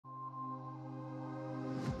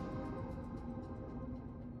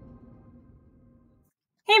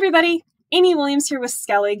everybody, Amy Williams here with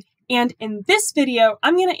Skellig, and in this video,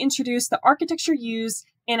 I'm going to introduce the architecture used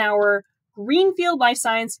in our Greenfield Life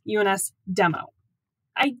Science UNS demo.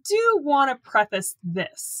 I do want to preface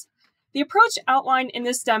this. The approach outlined in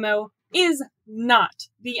this demo is not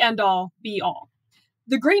the end-all, be-all.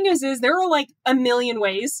 The great news is there are like a million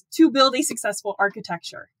ways to build a successful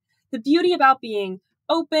architecture. The beauty about being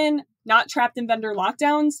open, not trapped in vendor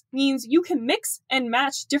lockdowns, means you can mix and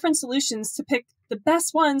match different solutions to pick the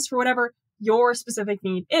best ones for whatever your specific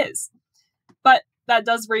need is. But that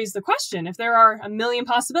does raise the question, if there are a million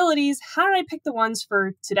possibilities, how did I pick the ones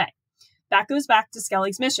for today? That goes back to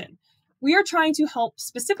Skellig's mission. We are trying to help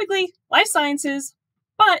specifically life sciences,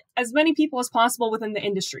 but as many people as possible within the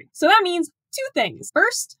industry. So that means two things.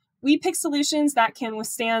 First, we pick solutions that can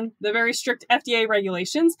withstand the very strict FDA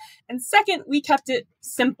regulations. And second, we kept it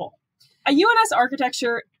simple. A UNS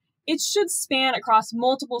architecture, it should span across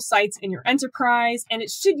multiple sites in your enterprise, and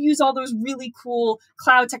it should use all those really cool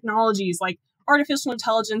cloud technologies like artificial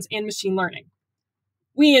intelligence and machine learning.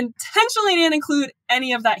 We intentionally didn't include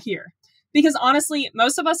any of that here, because honestly,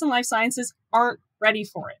 most of us in life sciences aren't ready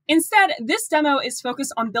for it. Instead, this demo is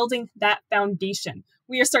focused on building that foundation.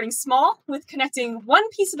 We are starting small with connecting one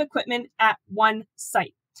piece of equipment at one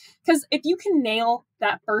site. Because if you can nail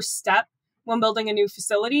that first step when building a new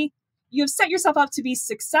facility, you have set yourself up to be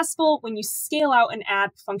successful when you scale out and add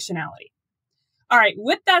functionality. All right,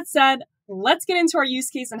 with that said, let's get into our use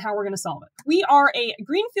case and how we're going to solve it. We are a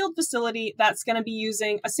greenfield facility that's going to be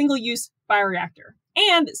using a single-use bioreactor.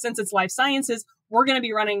 And since it's life sciences, we're going to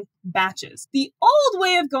be running batches. The old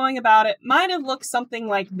way of going about it might have looked something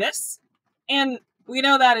like this, and we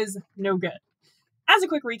know that is no good. As a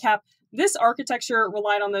quick recap, this architecture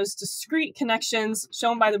relied on those discrete connections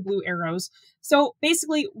shown by the blue arrows. So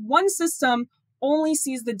basically, one system only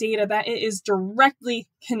sees the data that it is directly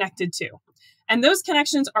connected to. And those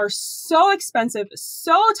connections are so expensive,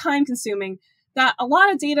 so time-consuming, that a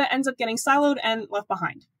lot of data ends up getting siloed and left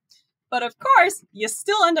behind. But of course, you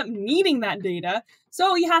still end up needing that data,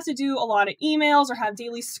 so you have to do a lot of emails or have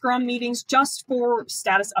daily Scrum meetings just for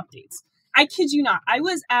status updates. I kid you not, I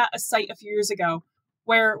was at a site a few years ago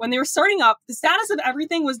where when they were starting up, the status of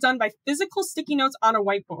everything was done by physical sticky notes on a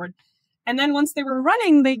whiteboard. And then once they were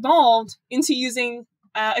running, they evolved into using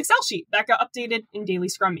an Excel sheet that got updated in daily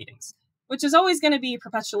Scrum meetings, which is always going to be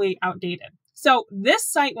perpetually outdated. So this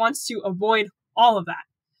site wants to avoid all of that.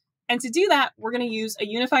 And to do that, we're going to use a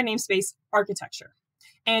unified namespace architecture.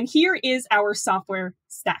 And here is our software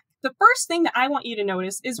stack. The first thing that I want you to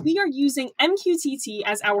notice is we are using MQTT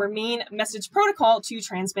as our main message protocol to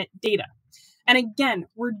transmit data. And again,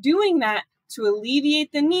 we're doing that to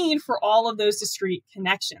alleviate the need for all of those discrete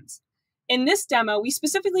connections. In this demo, we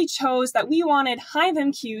specifically chose that we wanted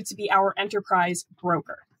HiveMQ to be our enterprise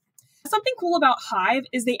broker. Something cool about Hive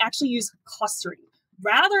is they actually use clustering.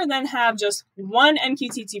 Rather than have just one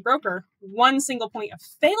MQTT broker, one single point of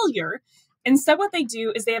failure, instead what they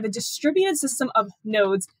do is they have a distributed system of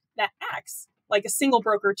nodes that acts like a single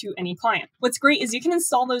broker to any client. What's great is you can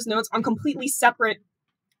install those nodes on completely separate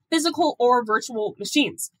physical or virtual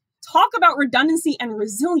machines. Talk about redundancy and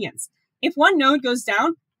resilience. If one node goes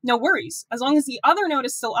down, no worries. As long as the other node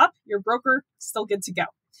is still up, your broker is still good to go.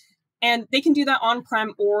 And they can do that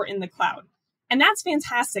on-prem or in the cloud. And that's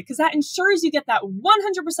fantastic because that ensures you get that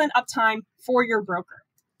 100% uptime for your broker.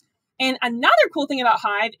 And another cool thing about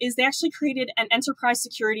Hive is they actually created an enterprise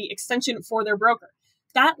security extension for their broker.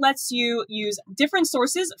 That lets you use different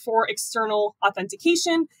sources for external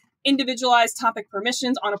authentication, individualized topic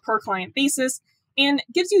permissions on a per client basis, and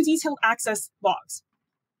gives you detailed access logs.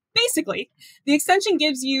 Basically, the extension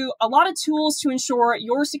gives you a lot of tools to ensure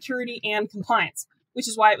your security and compliance, which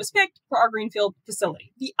is why it was picked for our Greenfield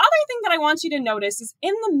facility. The other thing that I want you to notice is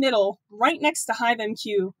in the middle, right next to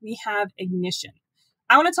HiveMQ, we have Ignition.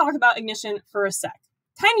 I want to talk about Ignition for a sec.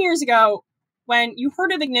 10 years ago, when you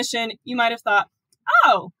heard of Ignition, you might have thought,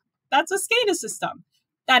 oh, that's a SCADA system.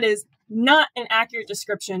 That is not an accurate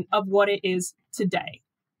description of what it is today.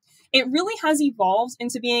 It really has evolved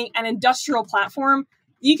into being an industrial platform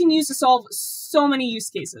you can use to solve so many use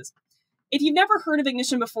cases. If you've never heard of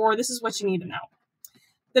Ignition before, this is what you need to know.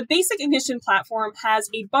 The basic Ignition platform has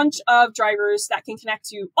a bunch of drivers that can connect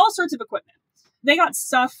to all sorts of equipment. They got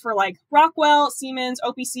stuff for like Rockwell, Siemens,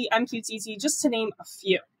 OPC, MQTT, just to name a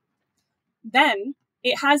few. Then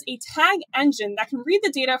it has a tag engine that can read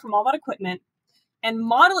the data from all that equipment and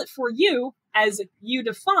model it for you as you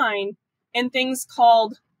define in things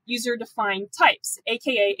called user-defined types,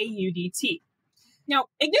 aka a UDT. Now,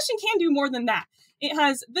 Ignition can do more than that. It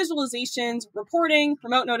has visualizations, reporting,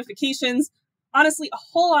 remote notifications, honestly, a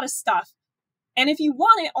whole lot of stuff. And if you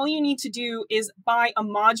want it, all you need to do is buy a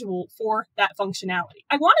module for that functionality.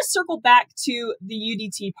 I want to circle back to the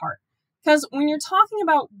UDT part, because when you're talking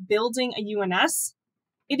about building a UNS,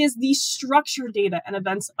 it is the structured data and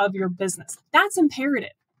events of your business. That's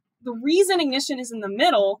imperative. The reason Ignition is in the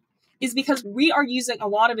middle is because we are using a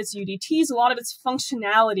lot of its UDTs, a lot of its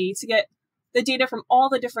functionality to get the data from all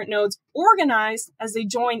the different nodes organized as they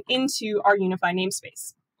join into our unified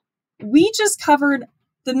namespace. We just covered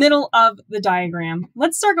the middle of the diagram.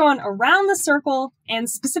 Let's start going around the circle, and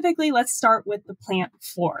specifically, let's start with the plant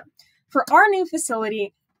floor. For our new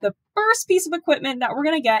facility, the first piece of equipment that we're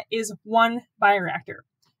going to get is one bioreactor,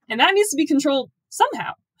 and that needs to be controlled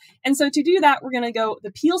somehow. And so to do that, we're going to go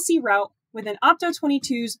the PLC route with an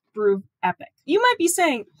Opto22's Groove Epic. You might be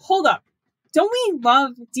saying, hold up, don't we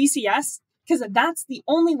love DCS? Because that's the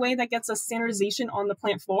only way that gets us standardization on the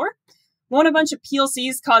plant floor. Won't a bunch of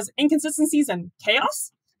PLCs cause inconsistencies and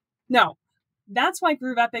chaos? No, that's why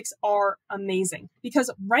Groove Epics are amazing, because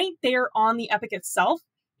right there on the Epic itself,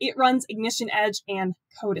 it runs Ignition Edge and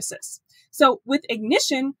Code Assist. So with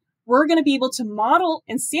Ignition, we're going to be able to model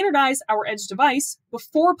and standardize our Edge device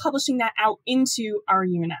before publishing that out into our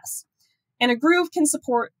UNS. And a Groove can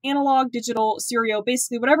support analog, digital, serial,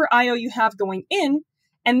 basically whatever I/O you have going in.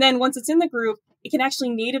 And then once it's in the Groove, it can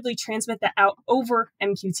actually natively transmit that out over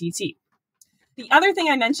MQTT. The other thing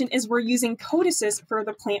I mentioned is we're using Code Assist for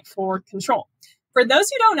the plant floor control. For those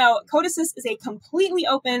who don't know, Code Assist is a completely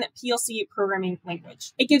open PLC programming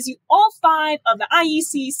language. It gives you all 5 of the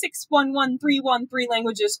IEC 611313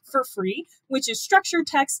 languages for free, which is structured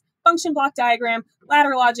text, function block diagram,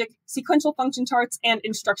 ladder logic, sequential function charts, and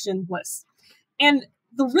instruction lists. And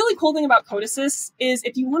the really cool thing about Code Assist is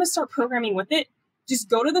if you want to start programming with it, just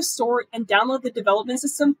go to the store and download the development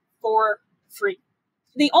system for free.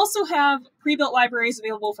 They also have pre-built libraries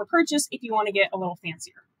available for purchase if you want to get a little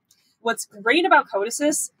fancier. What's great about Code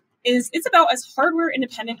Assist is it's about as hardware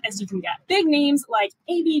independent as you can get. Big names like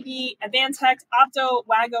ABB, Advantech, Opto,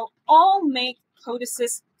 Wago all make Code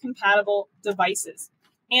Assist compatible devices.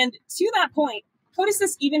 And to that point, Code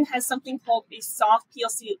Assist even has something called a soft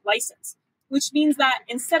PLC license, which means that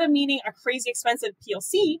instead of needing a crazy expensive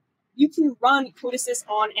PLC, you can run Code Assist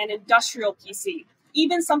on an industrial PC,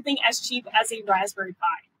 even something as cheap as a Raspberry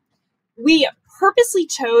Pi. We purposely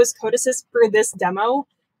chose Code Assist for this demo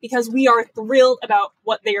because we are thrilled about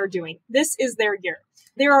what they are doing. This is their year.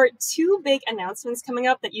 There are 2 big announcements coming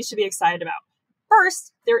up that you should be excited about.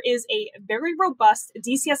 First, there is a very robust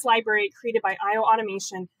DCS library created by IO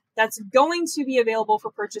Automation that's going to be available for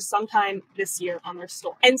purchase sometime this year on their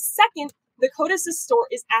store. And second, the Code Assist store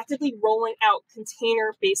is actively rolling out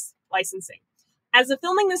container-based licensing. As of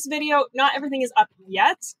filming this video, not everything is up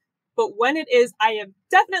yet, but when it is, I am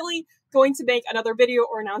definitely going to make another video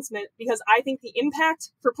or announcement because I think the impact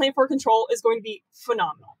for plant floor control is going to be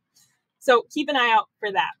phenomenal. So keep an eye out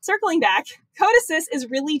for that. Circling back, Code Assist is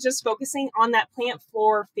really just focusing on that plant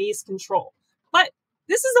floor phase control. But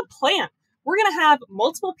this is a plant. We're going to have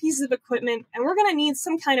multiple pieces of equipment and we're going to need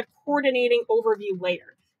some kind of coordinating overview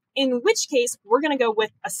layer, in which case we're going to go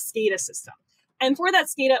with a SCADA system. And for that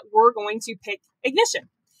SCADA, we're going to pick Ignition.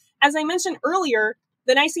 As I mentioned earlier,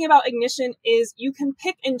 the nice thing about Ignition is you can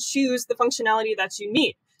pick and choose the functionality that you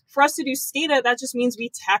need. For us to do SCADA, that just means we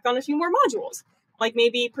tack on a few more modules, like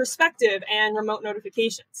maybe perspective and remote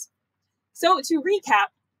notifications. So to recap,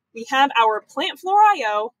 we have our plant floor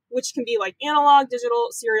I/O, which can be like analog, digital,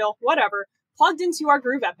 serial, whatever, plugged into our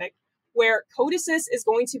Groove Epic, where Code Assist is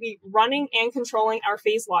going to be running and controlling our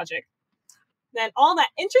phase logic. Then all that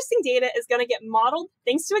interesting data is going to get modeled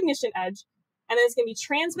thanks to Ignition Edge, and then it's going to be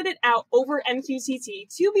transmitted out over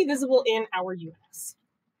MQTT to be visible in our UNS.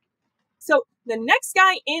 So the next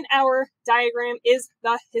guy in our diagram is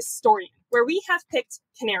the historian, where we have picked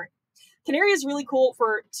Canary. Canary is really cool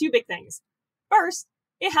for 2 big things. First,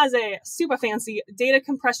 it has a super fancy data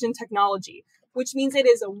compression technology, which means it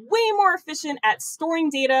is way more efficient at storing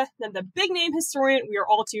data than the big name historian we are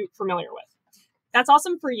all too familiar with. That's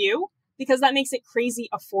awesome for you because that makes it crazy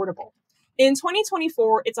affordable. In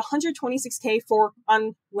 2024, it's $126K for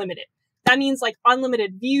unlimited. That means like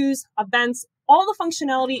unlimited views, events, all the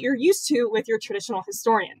functionality you're used to with your traditional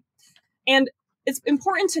historian. And it's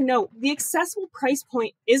important to note the accessible price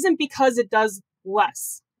point isn't because it does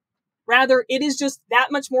less. Rather, it is just that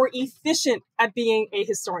much more efficient at being a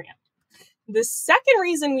historian. The second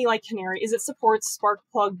reason we like Canary is it supports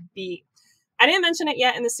Sparkplug-B. I didn't mention it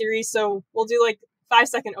yet in the series, so we'll do like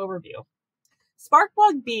 5-second overview.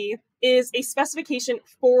 Sparkplug-B is a specification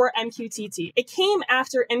for MQTT. It came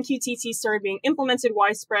after MQTT started being implemented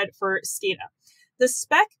widespread for SCADA. The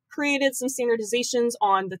spec created some standardizations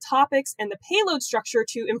on the topics and the payload structure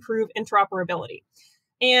to improve interoperability.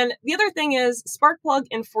 And the other thing is Sparkplug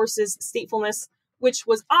enforces statefulness, which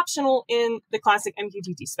was optional in the classic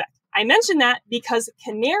MQTT spec. I mentioned that because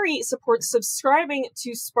Canary supports subscribing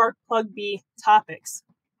to Sparkplug-B topics,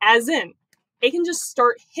 as in, it can just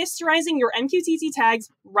start historizing your MQTT tags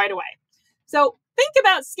right away. So think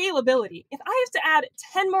about scalability. If I have to add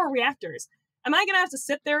 10 more reactors, am I going to have to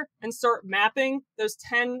sit there and start mapping those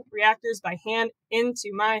 10 reactors by hand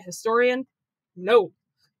into my historian? No.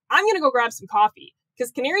 I'm going to go grab some coffee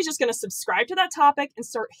because Canary's just going to subscribe to that topic and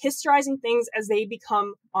start historizing things as they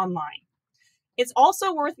become online. It's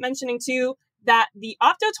also worth mentioning, too, that the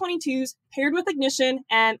Opto22s paired with Ignition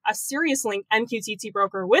and a SiriusLink MQTT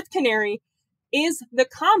broker with Canary is the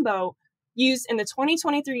combo used in the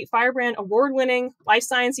 2023 Firebrand award-winning Life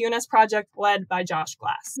Science UNS project led by Josh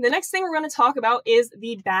Glass. The next thing we're going to talk about is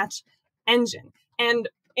the batch engine. And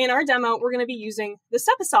in our demo, we're going to be using the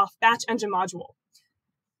Sepasoft batch engine module.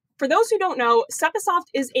 For those who don't know, Sepasoft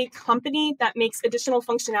is a company that makes additional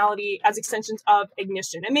functionality as extensions of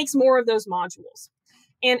Ignition. It makes more of those modules.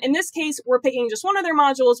 And in this case, we're picking just one of their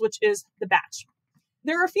modules, which is the batch.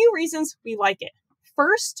 There are a few reasons we like it.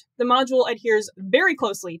 First, the module adheres very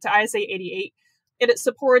closely to ISA 88. It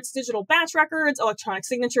supports digital batch records, electronic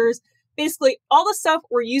signatures, basically all the stuff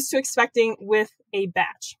we're used to expecting with a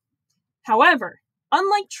batch. However,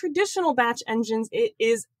 unlike traditional batch engines, it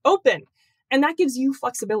is open, and that gives you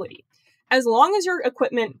flexibility. As long as your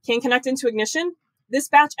equipment can connect into Ignition, this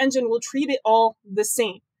batch engine will treat it all the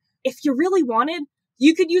same. If you really wanted,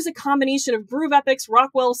 you could use a combination of GrooveEpix,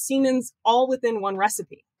 Rockwell, Siemens, all within one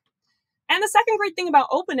recipe. And the second great thing about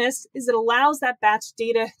openness is it allows that batch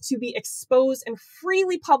data to be exposed and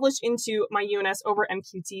freely published into my UNS over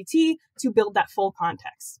MQTT to build that full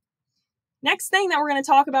context. Next thing that we're going to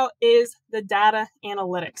talk about is the data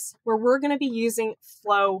analytics, where we're going to be using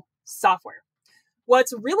Flow software.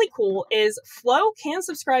 What's really cool is Flow can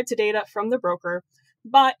subscribe to data from the broker,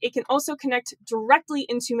 but it can also connect directly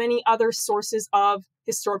into many other sources of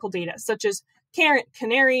historical data, such as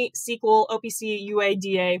Canary, SQL, OPC, UA,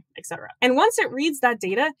 DA, etc. And once it reads that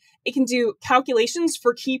data, it can do calculations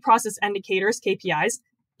for key process indicators, KPIs,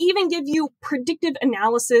 even give you predictive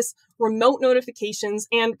analysis, remote notifications,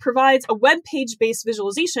 and provides a web page-based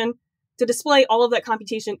visualization to display all of that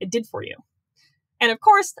computation it did for you. And of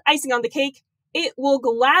course, icing on the cake, it will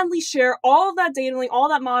gladly share all of that data, all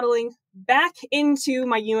that modeling back into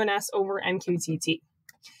my UNS over MQTT.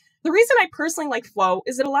 The reason I personally like Flow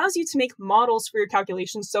is it allows you to make models for your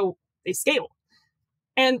calculations so they scale.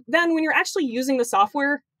 And then when you're actually using the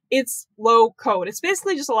software, it's low code. It's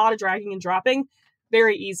basically just a lot of dragging and dropping,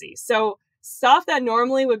 very easy. So stuff that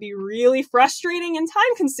normally would be really frustrating and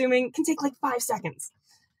time consuming can take like 5 seconds.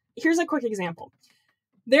 Here's a quick example.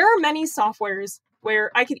 There are many softwares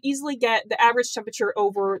where I could easily get the average temperature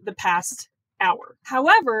over the past hour.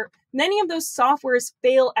 However, many of those softwares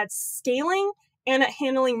fail at scaling and at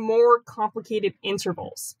handling more complicated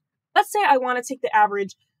intervals. Let's say I want to take the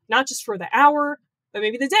average, not just for the hour, but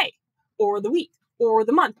maybe the day, or the week, or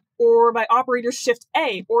the month, or by operator shift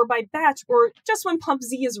A, or by batch, or just when pump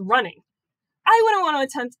Z is running. I wouldn't want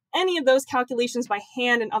to attempt any of those calculations by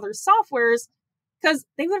hand in other softwares because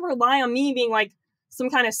they would rely on me being like some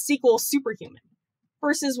kind of SQL superhuman.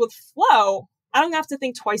 Versus with Flow, I don't have to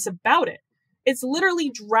think twice about it. It's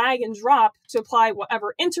literally drag and drop to apply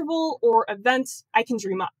whatever interval or event I can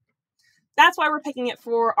dream up. That's why we're picking it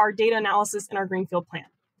for our data analysis in our Greenfield plan.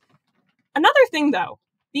 Another thing though,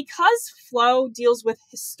 because Flow deals with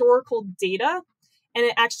historical data and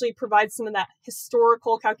it actually provides some of that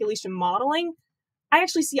historical calculation modeling, I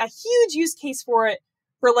actually see a huge use case for it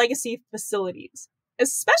for legacy facilities,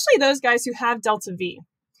 especially those guys who have Delta V.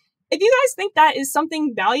 If you guys think that is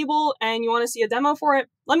something valuable and you want to see a demo for it,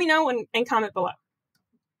 let me know and comment below.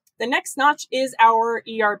 The next notch is our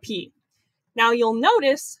ERP. Now you'll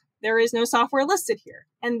notice there is no software listed here,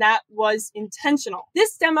 and that was intentional.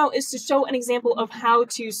 This demo is to show an example of how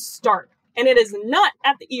to start, and it is not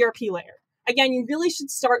at the ERP layer. Again, you really should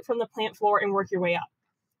start from the plant floor and work your way up.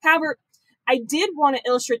 However, I did want to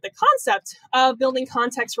illustrate the concept of building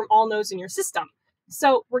context from all nodes in your system.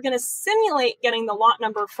 So we're going to simulate getting the lot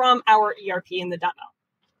number from our ERP in the demo.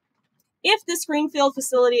 If this Greenfield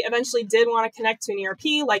facility eventually did want to connect to an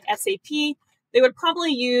ERP like SAP, they would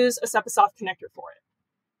probably use a Sepasoft connector for it.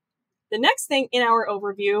 The next thing in our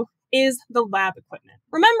overview is the lab equipment.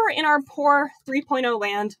 Remember in our poor 3.0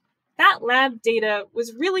 land, that lab data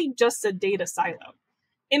was really just a data silo.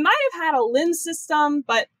 It might have had a LIMS system,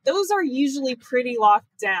 but those are usually pretty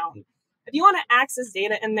locked down. If you want to access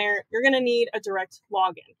data in there, you're going to need a direct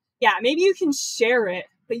login. Yeah, maybe you can share it,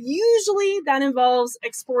 but usually that involves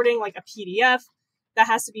exporting like a PDF that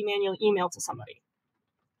has to be manually emailed to somebody.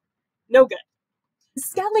 No good.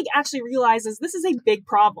 Skellig actually realizes this is a big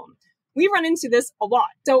problem. We run into this a lot.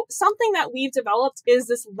 So something that we've developed is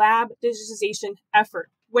this lab digitization effort,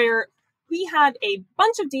 where we had a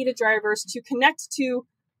bunch of data drivers to connect to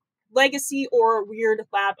legacy or weird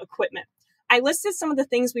lab equipment. I listed some of the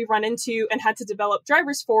things we run into and had to develop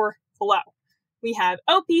drivers for below. We have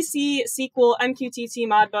OPC, SQL, MQTT,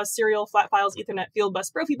 Modbus, Serial, Flat Files, Ethernet,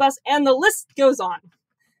 Fieldbus, Profibus, and the list goes on.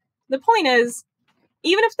 The point is,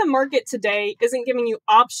 even if the market today isn't giving you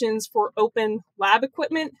options for open lab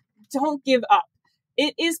equipment, don't give up.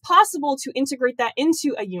 It is possible to integrate that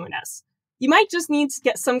into a UNS. You might just need to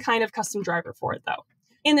get some kind of custom driver for it, though.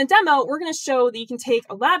 In the demo, we're going to show that you can take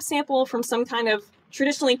a lab sample from some kind of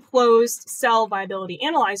traditionally closed cell viability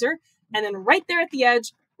analyzer, and then right there at the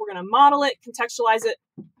edge, we're going to model it, contextualize it,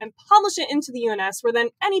 and publish it into the UNS, where then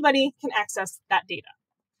anybody can access that data.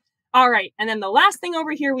 All right, and then the last thing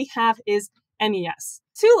over here we have is MES.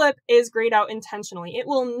 Tulip is grayed out intentionally. It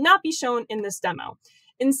will not be shown in this demo.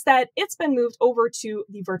 Instead, it's been moved over to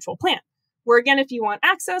the virtual plant, where again, if you want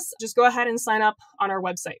access, just go ahead and sign up on our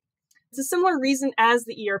website. It's a similar reason as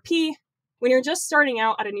the ERP. When you're just starting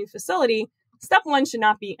out at a new facility, step one should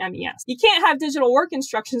not be MES. You can't have digital work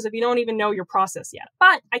instructions if you don't even know your process yet.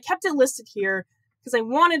 But I kept it listed here because I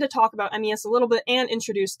wanted to talk about MES a little bit and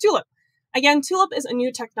introduce Tulip. Again, Tulip is a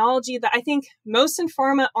new technology that I think most in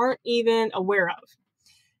pharma aren't even aware of.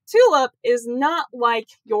 Tulip is not like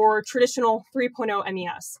your traditional 3.0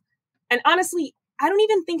 MES. And honestly, I don't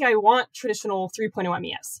even think I want traditional 3.0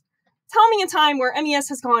 MES. Tell me a time where MES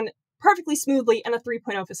has gone perfectly smoothly in a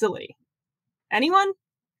 3.0 facility. Anyone?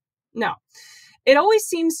 No. It always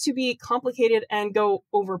seems to be complicated and go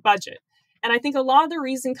over budget. And I think a lot of the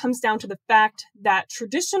reason comes down to the fact that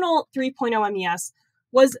traditional 3.0 MES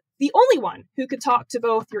was the only one who could talk to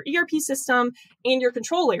both your ERP system and your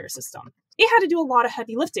control layer system. It had to do a lot of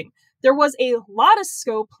heavy lifting. There was a lot of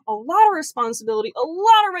scope, a lot of responsibility, a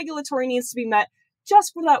lot of regulatory needs to be met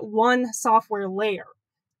just for that one software layer.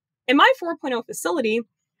 In my 4.0 facility,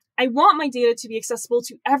 I want my data to be accessible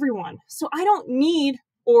to everyone, so I don't need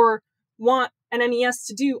or want an MES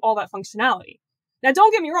to do all that functionality. Now,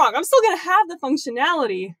 don't get me wrong, I'm still going to have the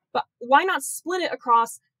functionality, but why not split it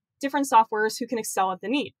across different softwares who can excel at the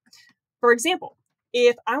need? For example,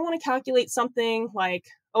 if I want to calculate something like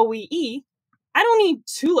OEE, I don't need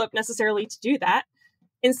Tulip necessarily to do that.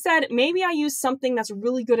 Instead, maybe I use something that's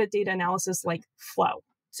really good at data analysis like Flow.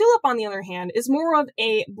 Tulip, on the other hand, is more of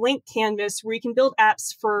a blank canvas where you can build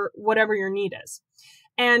apps for whatever your need is.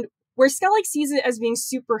 And where Skellig sees it as being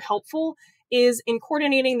super helpful is in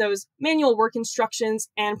coordinating those manual work instructions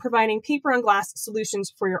and providing paper-on-glass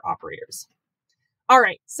solutions for your operators. All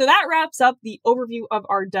right, so that wraps up the overview of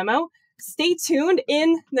our demo. Stay tuned.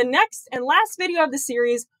 In the next and last video of the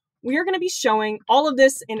series, we are going to be showing all of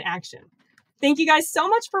this in action. Thank you guys so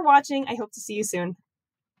much for watching. I hope to see you soon.